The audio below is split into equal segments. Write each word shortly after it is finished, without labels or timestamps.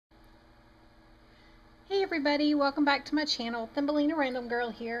everybody, welcome back to my channel. Thimbelinah Random Girl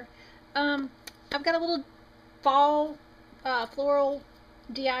here. I've got a little fall floral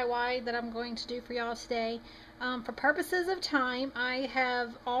DIY that I'm going to do for y'all today. For purposes of time, I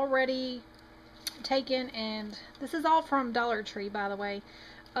have already taken, and this is all from Dollar Tree, by the way.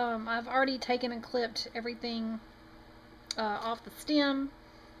 I've already taken and clipped everything off the stem.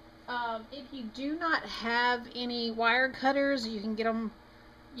 If you do not have any wire cutters, you can get them.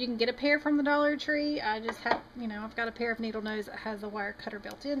 You can get a pair from the Dollar Tree. I just have, I've got a pair of needle nose that has a wire cutter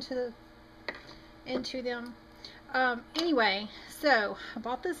built into them. Anyway, so I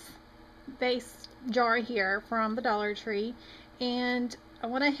bought this base jar here from the Dollar Tree, and I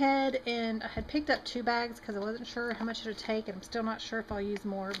went ahead and I had picked up 2 bags because I wasn't sure how much it would take, and I'm still not sure if I'll use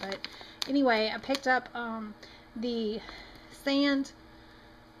more. But anyway, I picked up the sand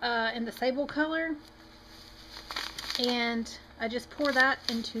in the sable color, and I just pour that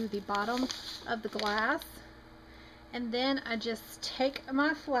into the bottom of the glass, and then I just take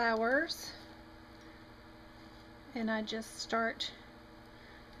my flowers and I just start.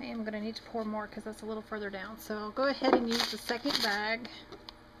 I am going to need to pour more because that's a little further down, so I'll go ahead and use the second bag.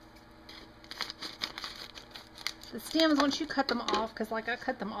 The stems, once you cut them off, because like I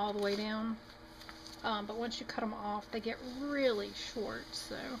cut them all the way down, but once you cut them off they get really short,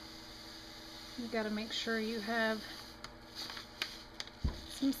 so you got to make sure you have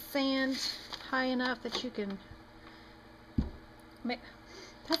some sand high enough that you can make.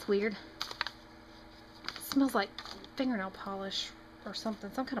 That's weird. It smells like fingernail polish or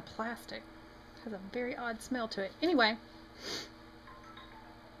something, some kind of plastic. It has a very odd smell to it. Anyway,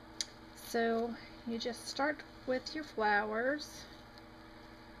 so you just start with your flowers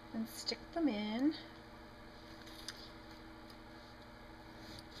and stick them in.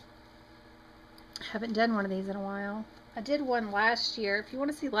 I haven't done one of these in a while. I did one last year. If you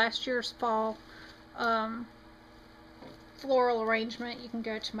want to see last year's fall floral arrangement, you can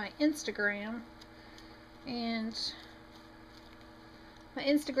go to my Instagram, and my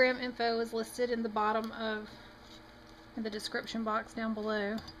Instagram info is listed in the bottom of the description box down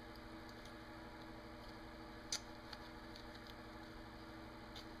below.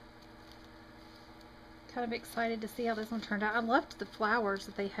 Kind of excited to see how this one turned out. I loved the flowers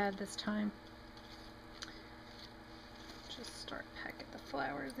that they had this time. Just start packing the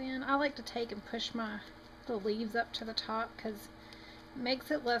flowers in. I like to take and push the leaves up to the top because it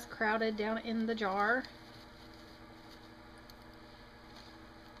makes it less crowded down in the jar.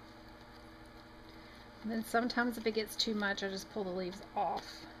 And then sometimes if it gets too much, I just pull the leaves off.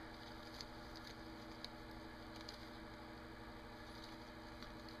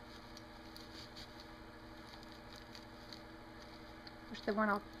 Wish they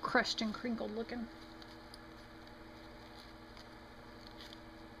weren't all crushed and crinkled looking.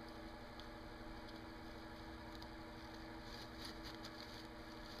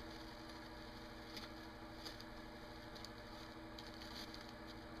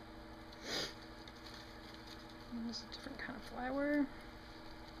 This is a different kind of flower.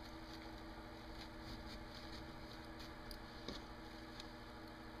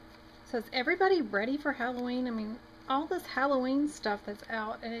 So is everybody ready for Halloween? I mean, all this Halloween stuff that's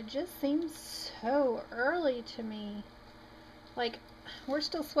out, and it just seems so early to me. Like, we're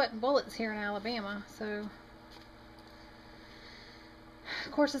still sweating bullets here in Alabama, so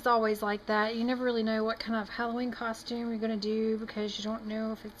of course it's always like that. You never really know what kind of Halloween costume you're going to do because you don't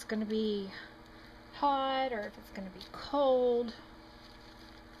know if it's going to be hot or if it's going to be cold.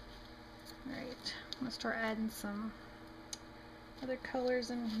 Alright, I'm going to start adding some other colors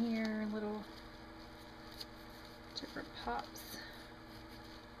in here, little different pops.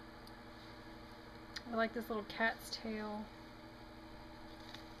 I like this little cat's tail.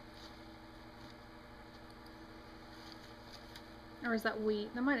 Or is that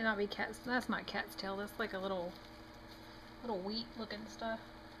wheat? That might not be cat's. That's not cat's tail. That's like a little wheat looking stuff.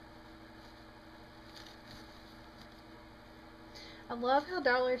 I love how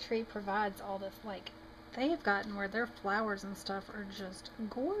Dollar Tree provides all this. Like, they have gotten where their flowers and stuff are just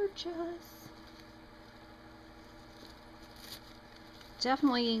gorgeous.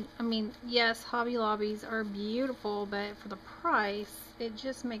 Definitely, I mean, yes, Hobby Lobbies are beautiful, but for the price, it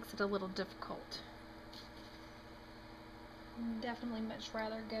just makes it a little difficult. Definitely much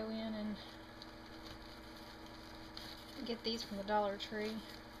rather go in and get these from the Dollar Tree.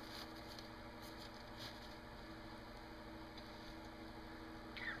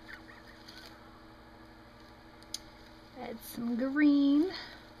 Add some green,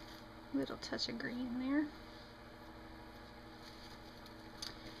 little touch of green there.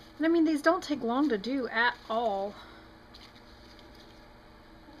 And I mean, these don't take long to do at all.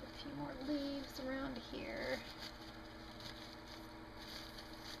 few more leaves around here.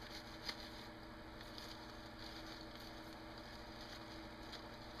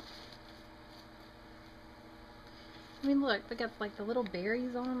 I mean, look, they got like the little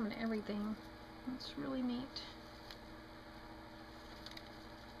berries on them and everything. That's really neat.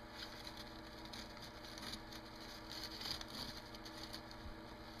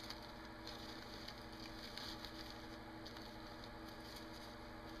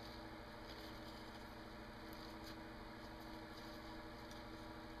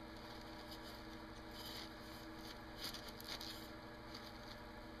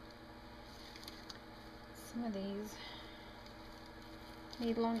 Some of these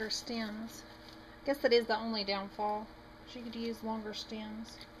need longer stems. I guess that is the only downfall. You could use longer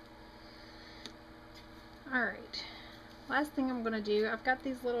stems. Alright, last thing I'm going to do, I've got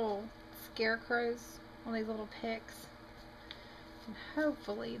these little scarecrows on these little picks. And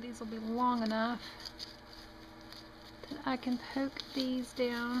hopefully these will be long enough that I can poke these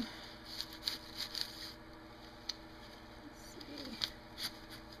down. Let's see.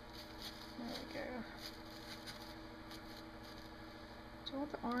 There we go. Do I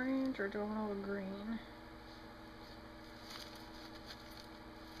want the orange or do I want all the green?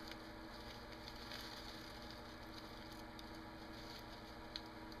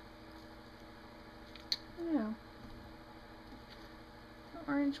 No.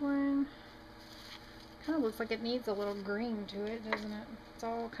 The orange one kind of looks like it needs a little green to it, doesn't it? It's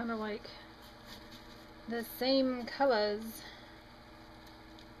all kind of like the same colors.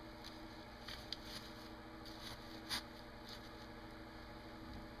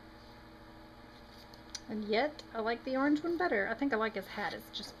 And yet, I like the orange one better. I think I like his hat.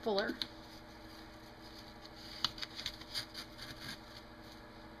 It's just fuller.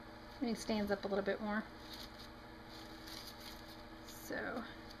 And he stands up a little bit more. So,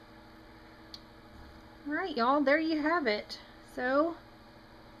 alright y'all, there you have it. So,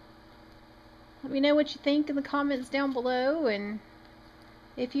 let me know what you think in the comments down below, and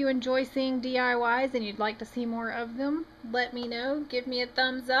if you enjoy seeing DIYs and you'd like to see more of them, let me know. Give me a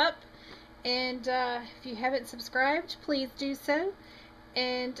thumbs up, and if you haven't subscribed, please do so.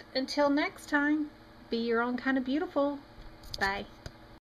 And until next time, be your own kind of beautiful. Bye.